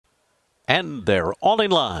And they're all in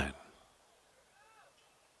line.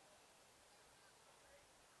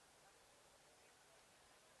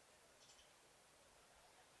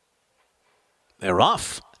 They're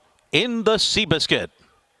off in the Seabiscuit.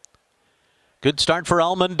 Good start for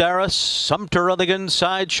Almendaris. Sumter on the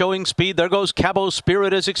inside showing speed. There goes Cabo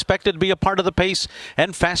Spirit, is expected to be a part of the pace,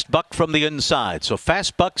 and Fast Buck from the inside. So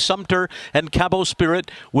Fast Buck, Sumter, and Cabo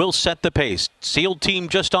Spirit will set the pace. Sealed Team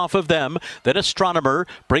just off of them. Then Astronomer.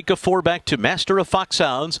 Break of 4 back to Master of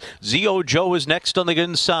Foxhounds. Zio Joe is next on the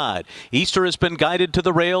inside. Easter has been guided to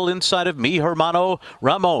the rail inside of Me Hermano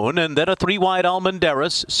Ramon, and then a 3-wide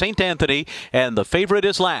Almendaris, St. Anthony, and the favorite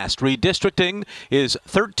is last. Redistricting is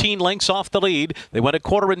 13 lengths off the lead. They went a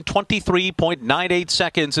quarter in 23.98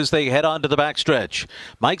 seconds as they head on to the backstretch.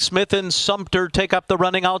 Mike Smith and Sumter take up the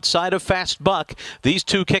running outside of Fast Buck. These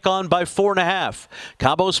two kick on by 4.5.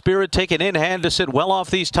 Cabo Spirit taken in hand to sit well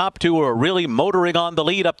off these top two, who are really motoring on the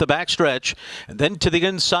lead up the backstretch. And then to the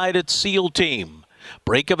inside, it's Sealed Team.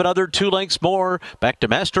 Break of another 2 lengths more. Back to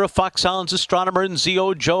Master of Foxhounds, Astronomer, and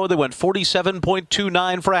Zio Joe. They went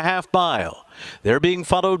 47.29 for a half mile. They're being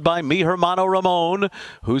followed by Me Hermano Ramon,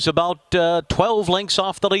 who's about 12 lengths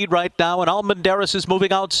off the lead right now, and Almendaris is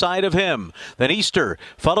moving outside of him. Then Easter,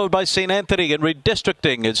 followed by St. Anthony, and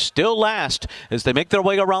Redistricting is still last as they make their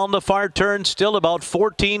way around the far turn, still about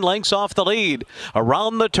 14 lengths off the lead.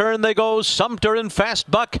 Around the turn they go. Sumter and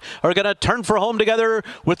Fast Buck are going to turn for home together,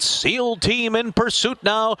 with Sealed Team in pursuit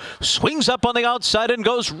now. Swings up on the outside and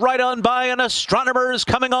goes right on by, and Astronomer is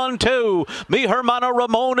coming on too. Me Hermano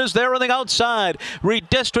Ramon is there on the outside.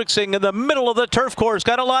 Redistricting in the middle of the turf course.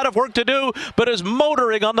 Got a lot of work to do, but is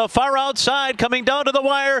motoring on the far outside, coming down to the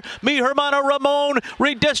wire. Me Hermano Ramon.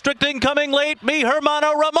 Redistricting coming late. Me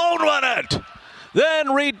Hermano Ramon won it. Then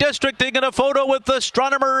Redistricting in a photo with the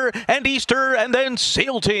Astronomer and Easter, and then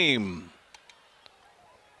Sealed Team.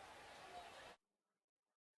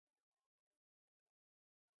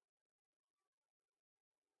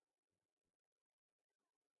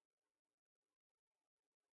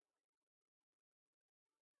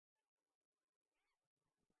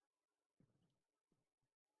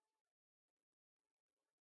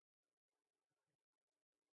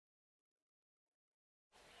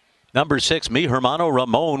 Number 6, Me Hermano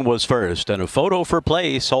Ramon was first, and a photo for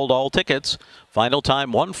play sold all tickets. Final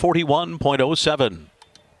time 1:41.07.